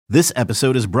This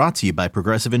episode is brought to you by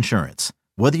Progressive Insurance.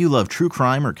 Whether you love true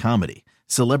crime or comedy,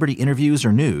 celebrity interviews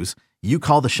or news, you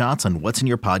call the shots on what's in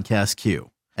your podcast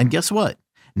queue. And guess what?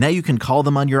 Now you can call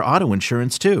them on your auto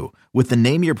insurance too with the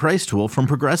Name Your Price tool from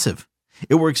Progressive.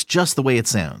 It works just the way it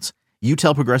sounds. You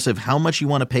tell Progressive how much you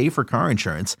want to pay for car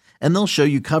insurance, and they'll show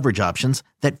you coverage options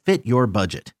that fit your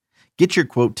budget. Get your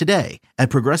quote today at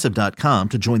Progressive.com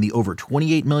to join the over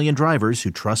 28 million drivers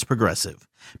who trust Progressive.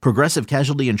 Progressive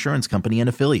Casualty Insurance Company and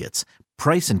Affiliates.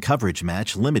 Price and coverage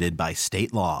match limited by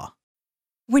state law.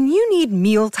 When you need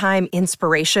mealtime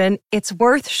inspiration, it's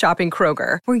worth shopping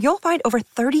Kroger, where you'll find over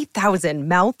 30,000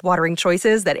 mouth-watering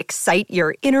choices that excite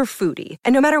your inner foodie.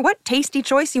 And no matter what tasty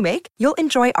choice you make, you'll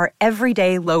enjoy our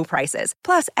everyday low prices,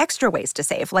 plus extra ways to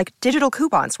save, like digital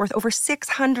coupons worth over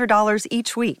 $600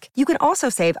 each week. You can also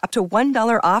save up to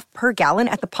 $1 off per gallon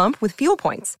at the pump with fuel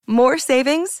points. More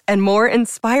savings and more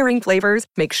inspiring flavors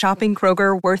make shopping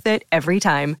Kroger worth it every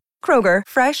time. Kroger,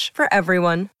 fresh for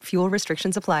everyone. Fuel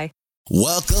restrictions apply.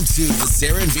 Welcome to the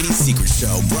Sarah and Vinny Secret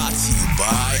Show, brought to you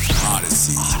by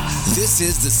Odyssey. This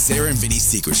is the Sarah and Vinny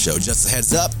Secret Show. Just a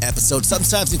heads up, episodes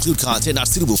sometimes include content not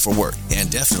suitable for work and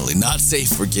definitely not safe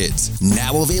for kids.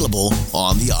 Now available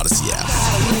on the Odyssey app.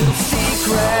 A little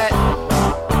secret,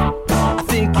 I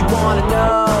think you want to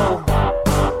know.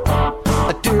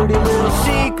 A dirty little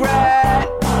secret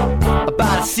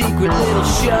about a secret little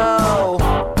show.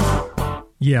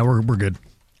 Yeah, we're good.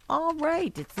 All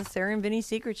right. It's the Sarah and Vinny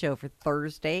Secret Show for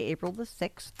Thursday, April the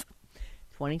 6th,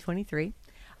 2023.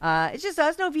 It's just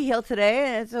us, no V-Hill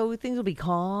today, and so things will be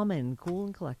calm and cool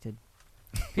and collected.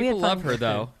 People love her,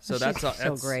 though, so that's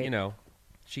so great. You know,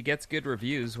 she gets good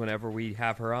reviews whenever we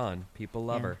have her on. People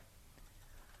love her.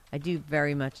 I do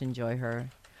very much enjoy her.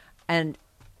 And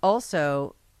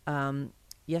also,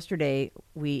 yesterday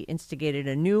we instigated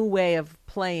a new way of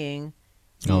playing.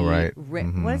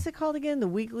 What is it called again? The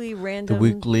weekly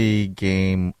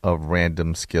game of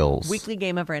random skills. Weekly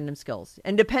game of random skills.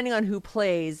 And depending on who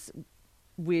plays,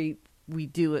 we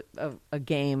do a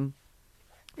game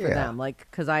for them. Like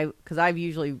because I'm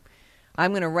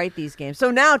going to write these games.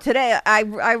 So now today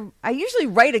I usually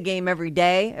write a game every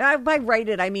day. And by write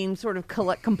it I mean sort of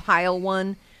compile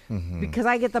one because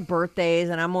I get the birthdays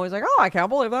and I'm always like, oh, I can't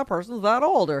believe that person's that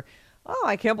old, or oh,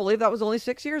 I can't believe that was only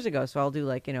 6 years ago. So I'll do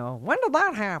like, when did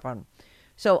that happen?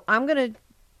 So I'm going to,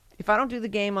 if I don't do the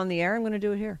game on the air, I'm going to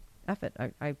do it here. F it.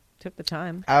 I took the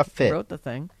time. Wrote the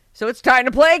thing. So it's time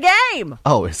to play a game.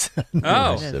 Oh, I should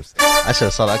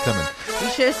have saw that coming. You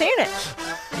should have seen it.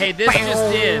 Hey, this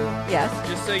just in. Yes.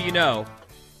 Just so you know,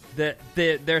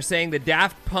 they're saying the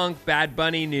Daft Punk Bad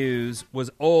Bunny news was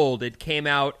old. It came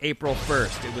out April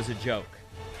 1st. It was a joke.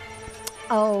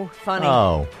 Oh, funny.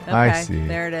 Oh, okay, I see.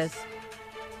 There it is.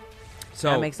 So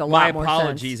that makes a lot more sense. My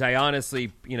apologies. I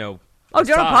honestly, Oh,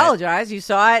 don't apologize. You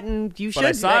saw it, and you should. But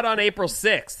I saw it on April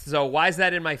 6th. So why is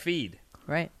that in my feed?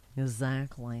 Right.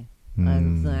 Exactly.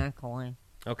 Exactly.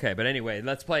 Okay, but anyway,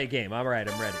 let's play a game. All right,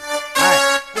 I'm ready. All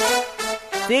right.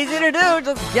 It's easy to do.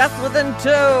 Just guess within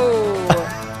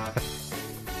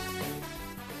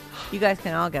 2. You guys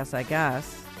can all guess, I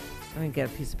guess. Let me get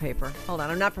a piece of paper. Hold on,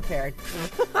 I'm not prepared.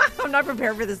 I'm not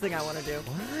prepared for this thing I want to do.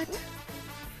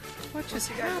 What just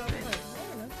happened?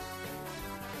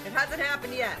 It hasn't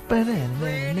happened yet.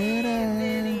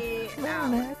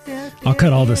 I'll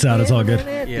cut all this out. It's all good.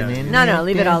 Yeah. No,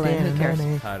 leave it all in. Who cares?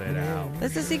 Cut it out.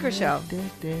 This is a secret show.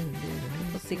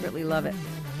 We'll secretly love it.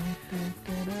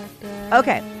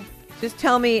 Okay. Just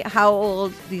tell me how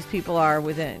old these people are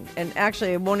within. And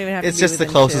actually, it won't even have to be just the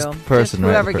within closest 2. person, just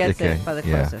whoever right? gets it by the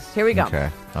closest. Yeah. Here we go. Okay.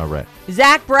 All right.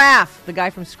 Zach Braff, the guy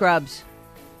from Scrubs.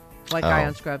 White guy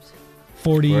on Scrubs.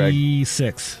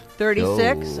 46.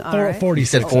 36? Oh. All right. 46. He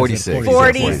said 46.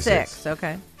 46.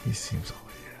 Okay. He seems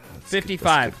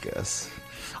 55. Good guess.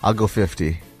 I'll go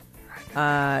 50.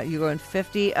 You're going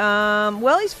 50.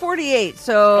 Well, he's 48,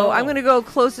 so I'm going to go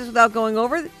closest without going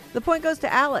over. The point goes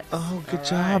to Alex. Oh, good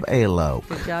job, Alo.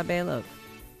 Good job, Alo.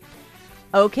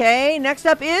 Okay, next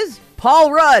up is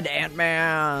Paul Rudd,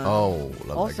 Ant-Man. Oh,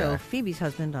 love also that guy. Phoebe's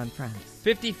husband on Friends.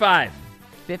 55.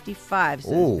 55,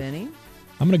 says Ooh. Vinny.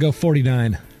 I'm going to go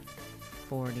 49.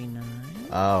 49.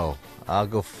 Oh, I'll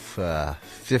go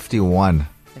 51.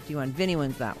 51. Vinny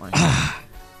wins that one.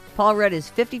 Paul Rudd is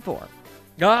 54.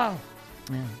 Oh,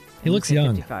 Yeah. He looks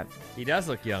young. 55. he does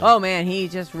look young. Oh, man, he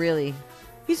just really...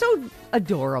 He's so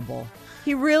adorable.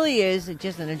 He really is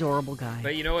just an adorable guy.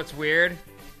 But you know what's weird?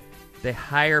 They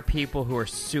hire people who are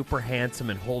super handsome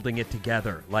and holding it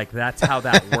together. Like, that's how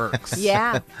that works.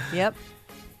 Yeah. Yep.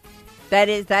 That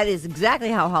is exactly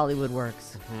how Hollywood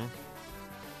works. Mm-hmm.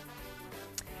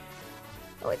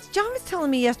 Oh, John was telling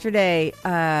me yesterday,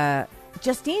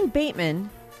 Justine Bateman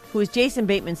who is Jason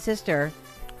Bateman's sister.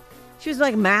 She was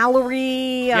like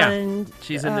Mallory on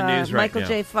she's in the news right Michael now.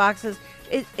 J. Fox's.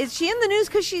 Is she in the news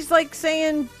because she's like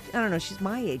saying, I don't know, she's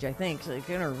my age, I think. She's like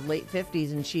in her late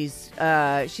 50s, and she's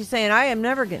saying, I am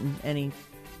never getting any.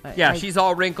 She's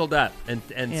all wrinkled up and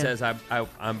Yeah. says, I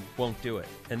won't do it.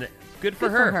 And good for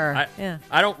Good her. for her. Yeah.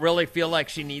 I don't really feel like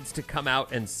she needs to come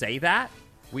out and say that.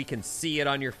 We can see it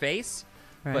on your face.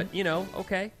 Right. But,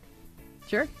 okay.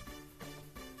 Sure.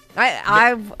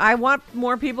 I want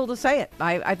more people to say it.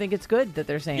 I think it's good that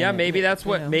they're saying it. Yeah, maybe that's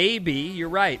what, You know. maybe, you're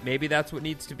right. Maybe that's what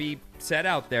needs to be said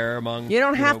out there among. You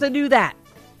don't have to do that.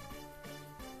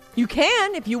 You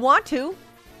can if you want to.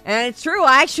 And it's true,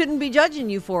 I shouldn't be judging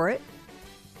you for it.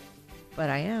 But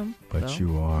I am. But so,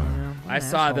 you are. I'm I an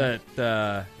saw asshole.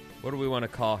 the, what do we want to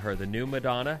call her? The new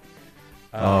Madonna?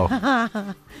 Oh,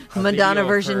 A Madonna video of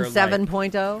version her, like-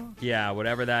 7.0. Yeah,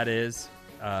 whatever that is,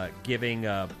 giving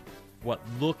what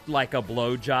looked like a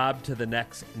blowjob to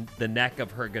the neck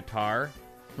of her guitar,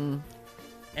 and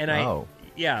Oh.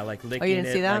 like licking didn't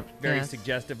it see that? like, very Yes.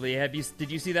 suggestively. Did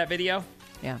you see that video?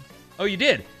 Yeah. Oh, you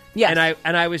did. Yes.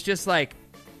 And I was just like,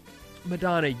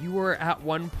 Madonna, you were at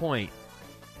one point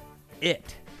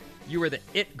it. You were the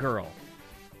it girl.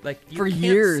 Like you For can't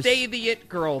years. stay the it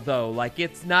girl though. Like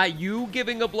it's not you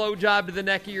giving a blowjob to the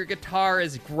neck of your guitar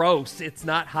is gross. It's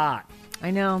not hot. I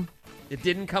know. It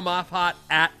didn't come off hot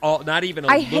at all. Not even a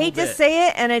little I hate bit. to say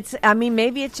it, and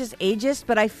maybe it's just ageist,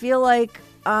 but I feel like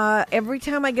every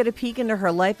time I get a peek into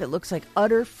her life, it looks like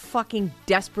utter fucking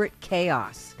desperate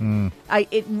chaos.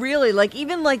 It really, like,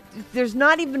 even like, there's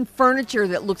not even furniture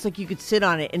that looks like you could sit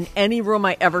on it in any room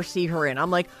I ever see her in.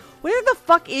 I'm like, where the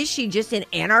fuck is she? Just in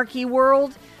anarchy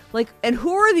world? Like, and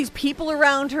who are these people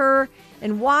around her?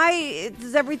 And why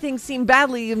does everything seem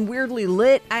badly and weirdly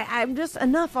lit? I'm just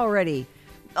enough already.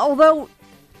 Although,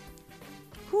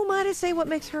 who am I to say what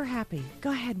makes her happy?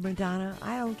 Go ahead, Madonna.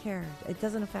 I don't care. It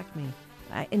doesn't affect me.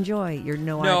 I enjoy your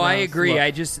no I eyebrows agree. look.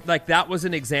 I just, like, that was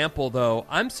an example, though.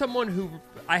 I'm someone who,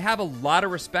 I have a lot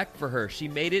of respect for her. She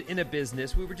made it in a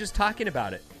business. We were just talking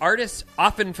about it. Artists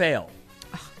often fail.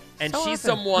 And so she's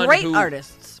often. someone Great who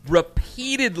artists.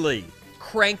 repeatedly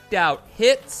cranked out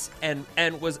hits and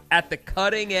was at the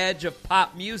cutting edge of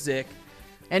pop music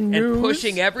And and news.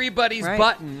 pushing everybody's Right.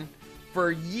 button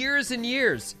for years and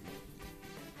years.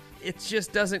 It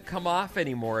just doesn't come off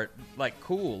anymore like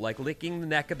cool. Like licking the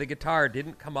neck of the guitar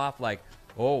didn't come off like,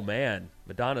 oh man,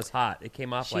 Madonna's hot. It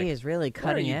came off She like, is really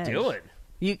cutting what are you edge. doing?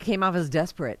 You came off as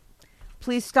desperate.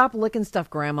 Please stop licking stuff,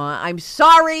 Grandma. I'm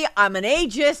sorry. I'm an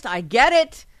ageist. I get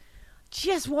it.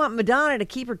 Just want Madonna to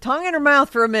keep her tongue in her mouth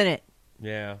for a minute.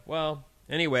 Yeah, well,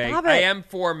 anyway, Stop I it. am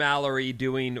for Mallory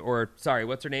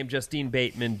what's her name? Justine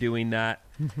Bateman doing that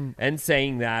and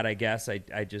saying that, I guess. I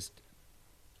just,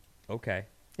 okay.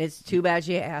 It's too bad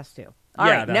she has to. All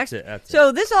Yeah, right, that's next. it, that's it.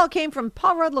 So this all came from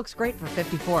Paul Rudd looks great for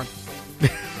 54.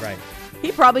 Right.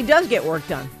 He probably does get work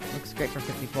done. Looks great for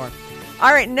 54.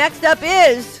 All right, next up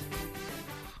is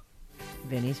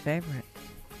Vinny's favorite,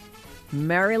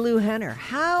 Mary Lou Henner.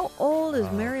 How old is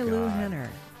Mary Lou Henner?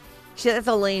 That's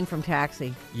Elaine from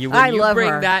Taxi. When I you love bring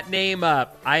her. that name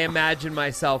up, I imagine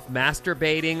myself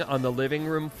masturbating on the living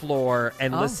room floor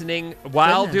and listening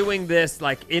while goodness. doing this,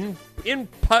 like in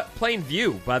plain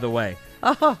view, by the way.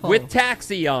 Oh. With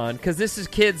Taxi on, because this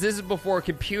is before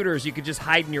computers. You could just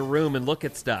hide in your room and look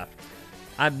at stuff.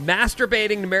 I'm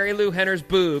masturbating to Mary Lou Henner's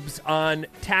boobs on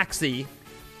Taxi.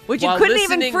 Which you while couldn't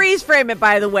listening- even freeze frame it,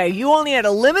 by the way. You only had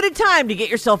a limited time to get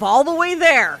yourself all the way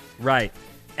there. Right.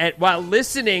 And while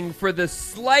listening for the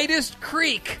slightest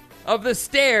creak of the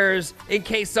stairs in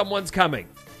case someone's coming.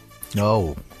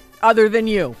 no. Other than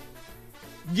you.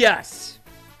 Yes.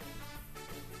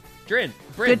 Bryn.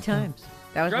 Good times.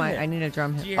 That was Drum my. hit. I need a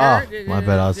drum hit. Did you Oh, hear it? my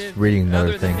bad. I was reading another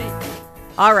Other than thing. me.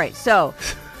 All right, so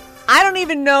I don't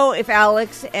even know if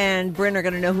Alex and Bryn are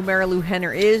going to know who Mary Lou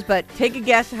Henner is, but take a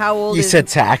guess how old You is said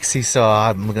Taxi, so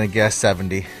I'm going to guess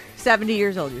 70. 70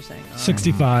 years old, you're saying.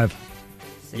 65.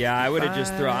 Yeah, I would have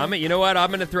just thrown. You know what? I'm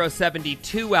going to throw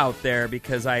 72 out there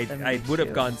because I would 72.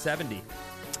 have gone 70.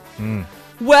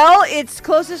 Well, it's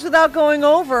closest without going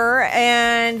over,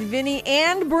 and Vinny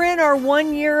and Bryn are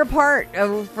 1 year apart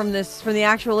from the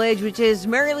actual age, which is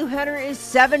Mary Lou Henner is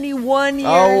 71 years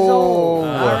old.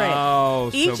 All right. Oh,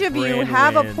 so Each of you Bryn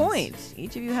have a wins. point.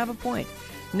 Each of you have a point.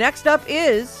 Next up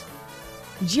is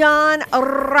John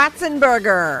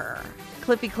Ratzenberger,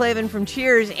 Cliffy Clavin from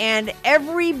Cheers, and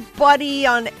everybody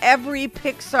on every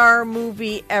Pixar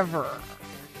movie ever.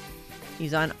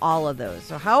 He's on all of those.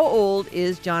 So how old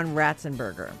is John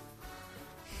Ratzenberger?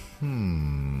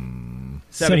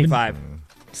 75.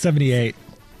 78.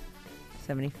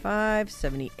 75,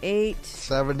 78,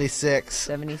 76.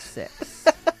 76.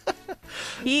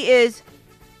 He is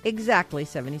exactly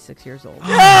 76 years old.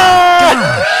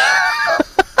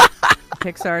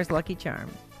 Pixar's Lucky Charm.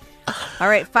 All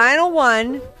right, final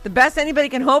one. The best anybody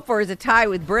can hope for is a tie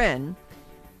with Bryn.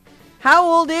 How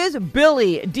old is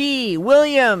Billy D.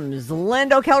 Williams,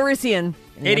 Lando Calrissian?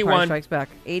 81. Strikes Back.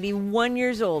 81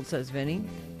 years old, says Vinny.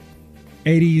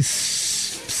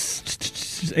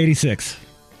 86. 86.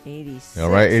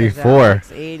 All right, says 84.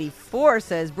 Alex. 84,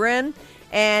 says Bryn.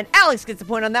 And Alex gets the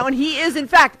point on that one. He is, in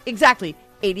fact, exactly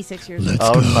 86 years old.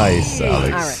 Oh, nice,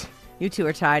 Alex. All right. You two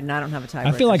are tied, and I don't have a tie.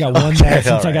 I feel like I won that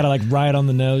since I got to like ride on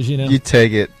the nose, you know. You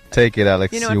take it,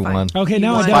 Alex. You know You what, won. Okay, You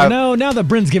now won. I don't know. Now that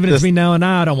Bryn's giving it to me now, and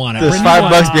I don't want it. There's Bryn,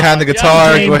 $5 behind the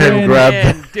guitar. Yeah, Go ahead and grab.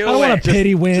 Man, do I don't want a it.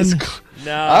 pity win.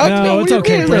 No. No, it's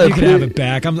okay, Bryn. You can have it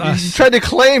back. You tried to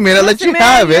claim it. I let you Man,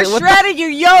 have it. You're What the- shredded. You're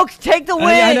yoked. Take the win.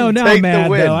 I know. Now Take I'm the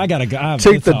mad, win. though. I got to go.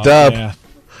 Take the dub.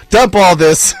 Dump all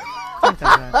this.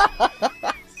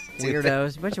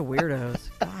 Weirdos. A bunch of weirdos.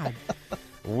 God.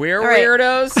 We're All right.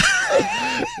 weirdos.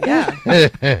 Yeah.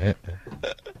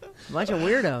 A bunch of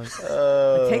weirdos.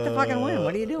 Take the fucking win.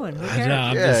 What are you doing? Who cares? No,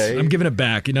 I'm giving it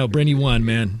back. You know, Bryn, you won,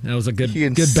 man. That was a good, He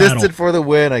good insisted battle. for the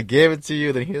win. I gave it to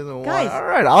you. Then he doesn't want. Guys. All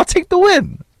right, I'll take the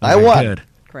win. I Okay, won. Good.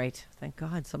 Great. Thank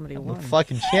God somebody I'm won. a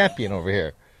fucking champion over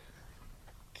here.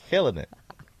 Killing it.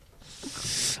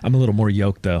 I'm a little more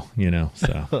yoked, though, you know,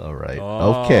 so. All right.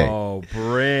 Okay. Oh,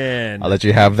 Bryn. I'll let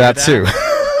you have that too.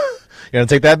 You gonna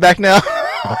take that back now?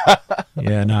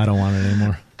 Yeah, no, I don't want it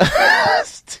anymore.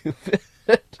 Stupid.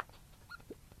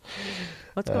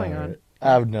 What's going on?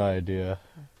 I have no idea.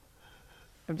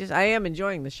 I am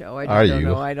enjoying the show. I Are just don't you?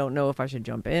 know. I don't know if I should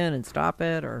jump in and stop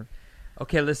it or.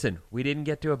 Okay, listen. We didn't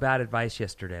get to a bad advice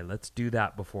yesterday. Let's do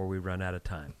that before we run out of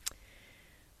time.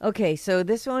 Okay, so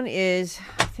this one is.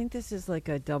 I think this is like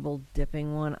a double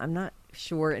dipping one. I'm not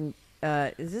sure. And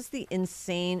is this the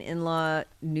insane in-law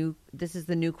new? This is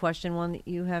the new question one that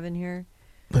you have in here.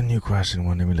 The new question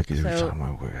one. Let me look at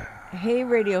So- Hey,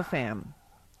 Radio Fam.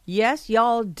 Yes,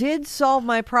 y'all did solve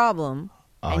my problem.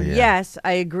 Oh, and yeah. yes,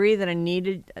 I agree that I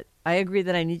need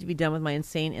to be done with my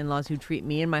insane in-laws who treat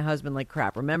me and my husband like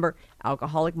crap. Remember,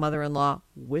 alcoholic mother-in-law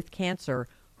with cancer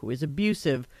who is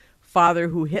abusive, father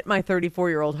who hit my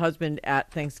 34-year-old husband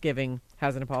at Thanksgiving,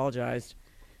 hasn't apologized.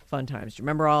 Fun times. Do you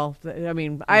remember all? I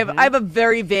mean, I have a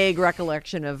very vague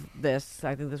recollection of this.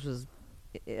 I think this was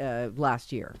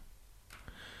last year.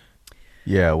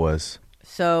 Yeah, it was.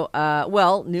 So,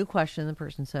 new question, the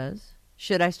person says.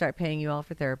 Should I start paying you all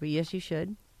for therapy? Yes, you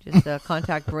should. Just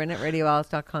contact Bryn at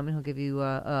radioalice.com and he'll give you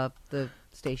the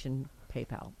station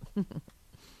PayPal.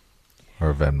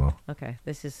 Or Venmo. Okay,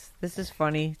 this is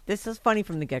funny. This is funny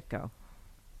from the get-go.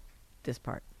 This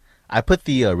part. I put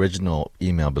the original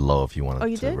email below if you wanted Oh,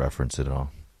 you to did? reference it all.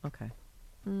 Okay.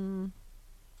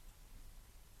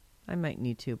 I might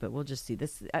need to, but we'll just see.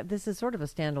 This is sort of a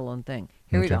standalone thing.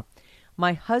 Here we Okay. go.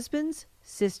 My husband's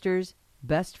sister's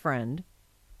best friend,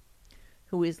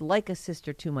 who is like a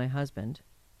sister to my husband,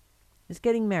 is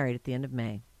getting married at the end of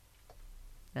May.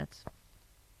 That's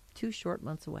 2 short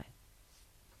months away.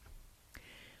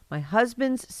 My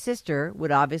husband's sister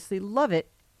would obviously love it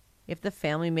if the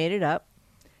family made it up,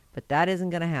 but that isn't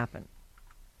going to happen.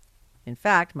 In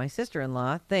fact, my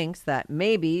sister-in-law thinks that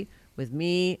maybe with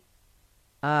me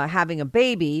having a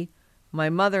baby, my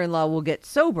mother-in-law will get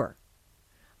sober.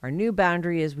 Our new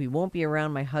boundary is we won't be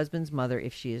around my husband's mother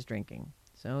if she is drinking.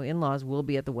 So in-laws will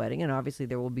be at the wedding, and obviously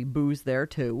there will be booze there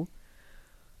too.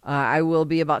 I will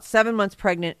be about 7 months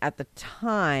pregnant at the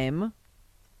time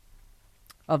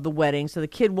of the wedding, so the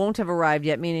kid won't have arrived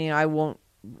yet, meaning I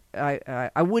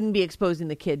wouldn't be exposing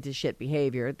the kid to shit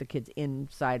behavior. The kid's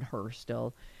inside her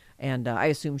still, and I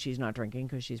assume she's not drinking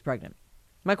because she's pregnant.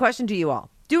 My question to you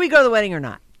all, do we go to the wedding or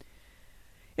not?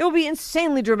 It will be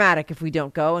insanely dramatic if we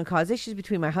don't go and cause issues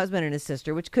between my husband and his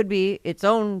sister, which could be its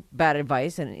own bad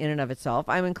advice in and of itself.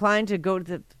 I'm inclined to go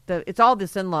to it's all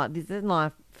this in-law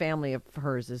family of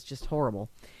hers is just horrible.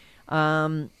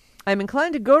 I'm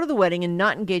inclined to go to the wedding and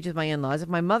not engage with my in-laws. If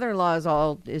my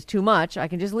mother-in-law is too much, I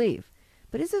can just leave.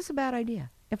 But is this a bad idea?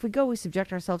 If we go, we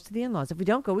subject ourselves to the in-laws. If we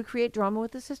don't go, we create drama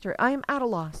with the sister. I am at a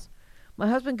loss. My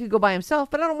husband could go by himself,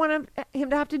 but I don't want him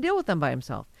to have to deal with them by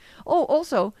himself. Oh,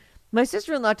 also, my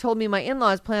sister-in-law told me my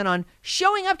in-laws plan on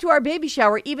showing up to our baby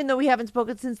shower even though we haven't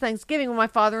spoken since Thanksgiving when my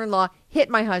father-in-law hit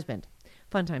my husband.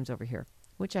 Fun times over here.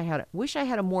 Wish I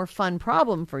had a more fun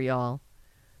problem for y'all.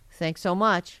 Thanks so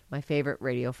much, my favorite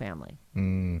radio family.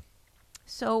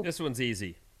 So This one's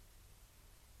easy.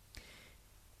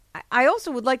 I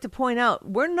also would like to point out,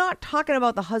 we're not talking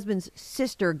about the husband's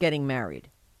sister getting married.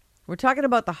 We're talking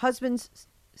about the husband's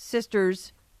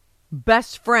sister's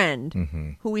best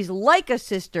friend, who is like a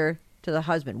sister to the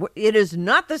husband. It is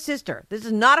not the sister. This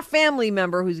is not a family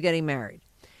member who's getting married.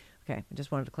 Okay, I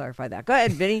just wanted to clarify that. Go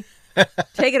ahead, Vinny.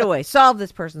 Take it away. Solve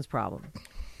this person's problem.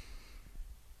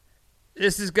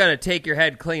 This is going to take your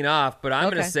head clean off, but I'm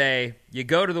going to say you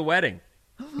go to the wedding.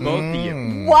 Both of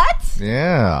you. What?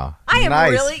 Yeah. I am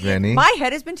nice, really... Vinny. My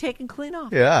head has been taken clean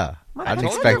off. Yeah. My I didn't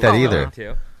God. expect that either.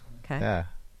 Okay. Yeah.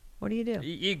 What do you do?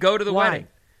 You go to the Why? wedding.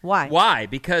 Why? Why?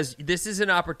 Because this is an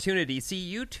opportunity. See,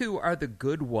 you two are the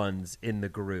good ones in the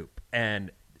group.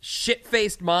 And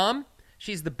shit-faced mom,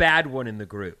 she's the bad one in the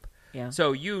group. Yeah.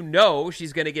 So you know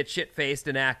she's going to get shit-faced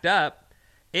and act up.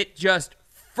 It just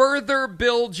further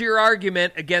builds your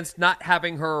argument against not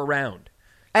having her around.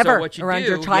 Ever so what you around do,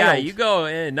 your child. Yeah, you go,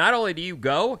 and not only do you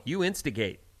go, you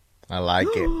instigate. I like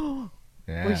it.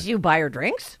 Yeah. Would you buy her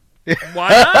drinks? Why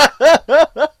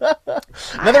not?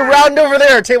 Another round over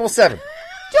there, table 7.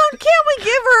 Can't we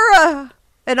give her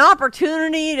an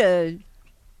opportunity to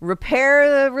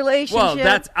repair the relationship?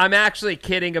 Well, I'm actually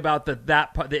kidding about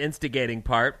the instigating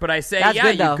part, but I say, That's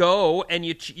good, though. you go and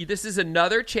this is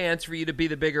another chance for you to be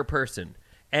the bigger person.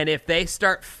 And if they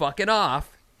start fucking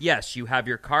off, yes, you have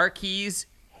your car keys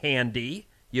handy.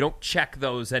 You don't check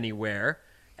those anywhere,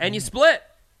 and you split.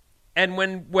 And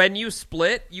when you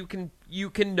split, you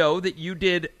can know that you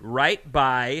did right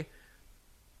by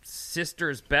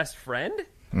sister's best friend.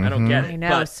 I don't get it. I know,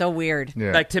 but, it's so weird.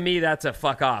 Yeah. Like, to me, that's a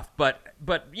fuck off. But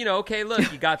okay,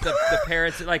 look, you got the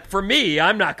parents. Like, for me,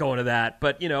 I'm not going to that.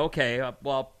 But, okay,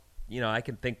 well, I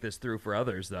can think this through for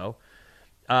others, though.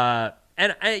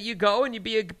 And you go and you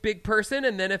be a big person,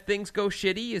 and then if things go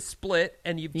shitty, you split,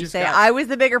 and you just say, I was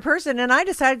the bigger person, and I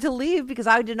decided to leave because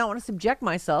I did not want to subject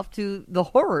myself to the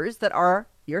horrors that are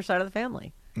your side of the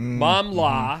family.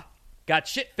 Mom-law got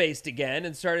shit-faced again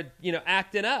and started,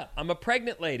 acting up. I'm a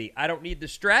pregnant lady. I don't need the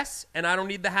stress, and I don't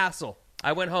need the hassle.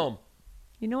 I went home.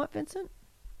 You know what, Vincent?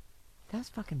 That's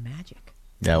fucking magic.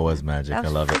 That was magic. That's I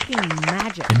love it. fucking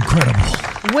magic.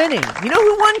 Incredible. Winning. You know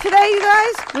who won today, you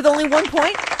guys? With only 1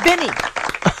 point? Vinny.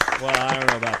 Well, I don't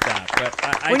know about that,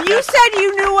 but When you said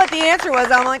you knew what the answer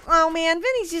was, I'm like, oh man,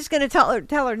 Vinny's just gonna tell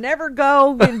her never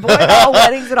go and avoid all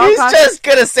weddings at all He's costs. just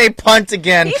going to say punt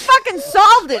again. He fucking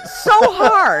solved it so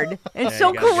hard and Yeah, so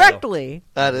you gotta correctly.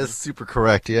 That is super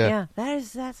correct, yeah. Yeah,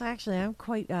 that's actually, I'm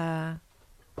quite, I'm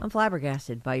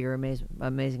flabbergasted by your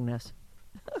amazingness.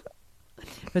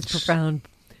 It's profound.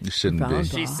 You shouldn't be.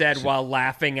 she said while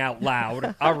laughing out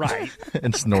loud. All right.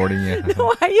 And snorting, yeah.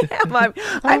 No, I am.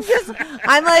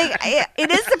 I'm like, it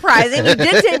is surprising. You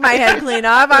did take my head clean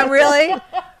off.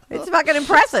 It's fucking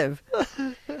impressive.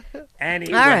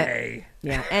 Anyway. All right.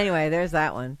 Yeah, anyway, there's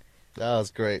that one. That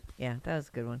was great. Yeah, that was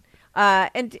a good one.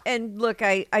 And look,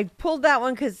 I pulled that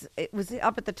one because it was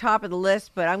up at the top of the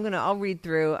list, but I'll read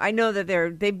through. I know that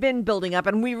they've been building up,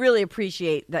 and we really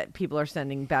appreciate that people are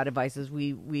sending bad advices.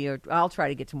 I'll try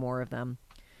to get to more of them,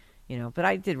 but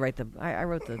I did write I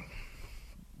wrote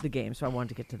the game, so I wanted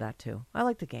to get to that too. I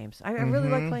like the games. I really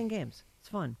like playing games. It's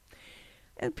fun.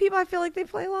 And people, I feel like they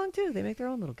play along too. They make their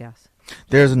own little guess.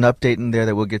 There's an update in there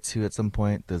that we'll get to at some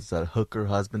point. There's a hooker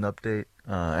husband update.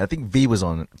 I think V was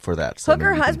on for that. So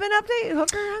Hooker husband update?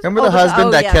 Hooker husband? Remember the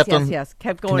husband that kept on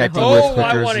kept going connecting to with hooker.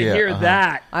 hookers? I want to Yeah, hear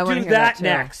that. I wanna Do hear that that, too.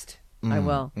 next. I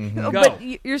will. Go. But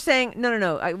you're saying no.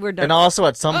 We're done. And also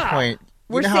at some point,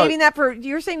 We're you know how- saving that for.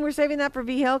 You're saying we're saving that for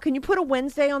V Hill. Can you put a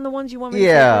Wednesday on the ones you want me to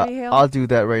Yeah, save for V Hill? I'll do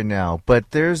that right now.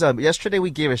 But there's yesterday we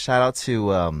gave a shout out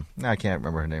to I can't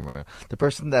remember her name right now. The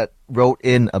person that wrote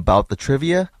in about the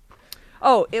trivia.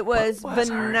 Oh, it was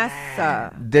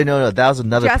Vanessa. No, that was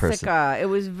another Jessica. person. It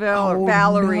was Oh,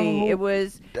 Valerie. no. It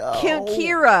was No.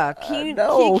 Kira.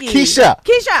 No, Kiki. Keisha.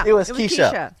 Keisha. It was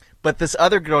Keisha. But this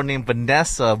other girl named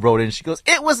Vanessa wrote in. She goes,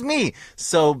 "It was me."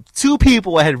 So 2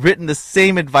 people had written the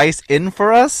same advice in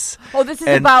for us. Oh, this is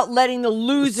And about letting the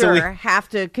loser so have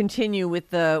to continue with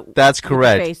the. That's with the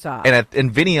correct. face-off.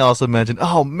 And Vinny also mentioned,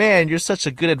 "Oh man, you're such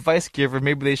a good advice giver.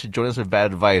 Maybe they should join us with bad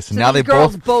advice." And So now these they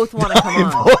girls both want to come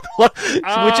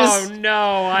on. which is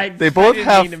No, They both I didn't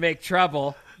have- mean to make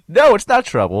trouble. no, it's not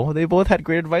trouble. They both had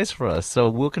great advice for us, so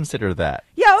we'll consider that.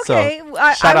 Yeah, okay. So,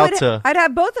 I shout out would, to I'd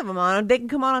have both of them on. They can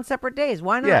come on separate days.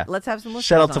 Why not? yeah. Let's have some listeners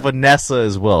Shout out to on. Vanessa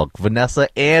as well. Vanessa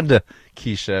and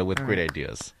Keisha with great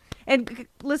ideas. And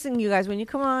listen, you guys, when you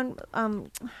come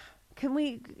on,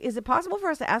 is it possible for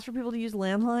us to ask for people to use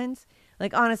landlines?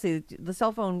 Like, honestly, the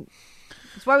cell phone,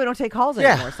 that's why we don't take calls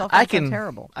anymore. Cell phones are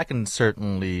terrible. I can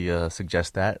certainly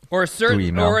suggest that. Or Through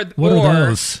email. What are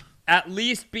those? At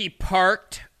least be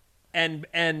parked and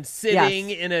sitting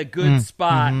Yes. in a good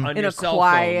spot on In your a cell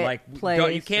quiet phone. Like,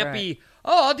 place, you can't right. be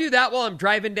oh, I'll do that while I'm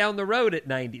driving down the road at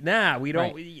 90. Nah, we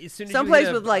don't. Right. As soon as Someplace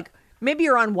you with like maybe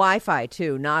you're on Wi-Fi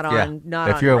too, not on not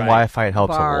if on you're on Wi-Fi, it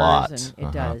helps a bars, lot. and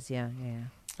it does, yeah.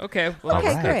 Okay, well,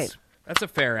 Okay, that's, great. That's a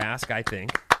fair ask, I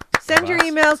think. Send your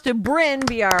emails to Bryn,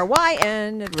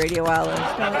 BRYN, at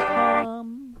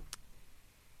RadioWildlands.com.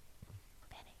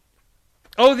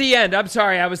 Oh, the end. I'm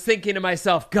sorry. I was thinking to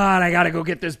myself, God, I got to go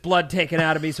get this blood taken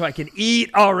out of me so I can eat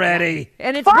already.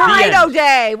 And it's Burrito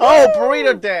Day. Woo! Oh,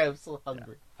 Burrito Day. I'm so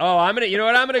hungry. Oh, you know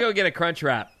what? I'm going to go get a Crunch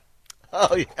Wrap.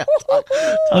 Oh, yeah.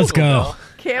 Let's go.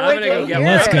 Can't I'm wait going to go get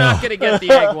Let's I'm go. not going to get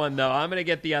the egg one, though. I'm going to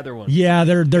get the other one. Yeah,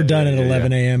 they're done at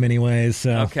 11 a.m. anyways.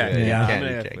 So. Okay. Yeah. I'm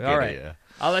gonna- all right.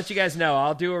 I'll let you guys know.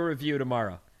 I'll do a review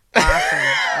tomorrow. Awesome.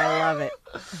 I love it.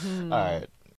 All right.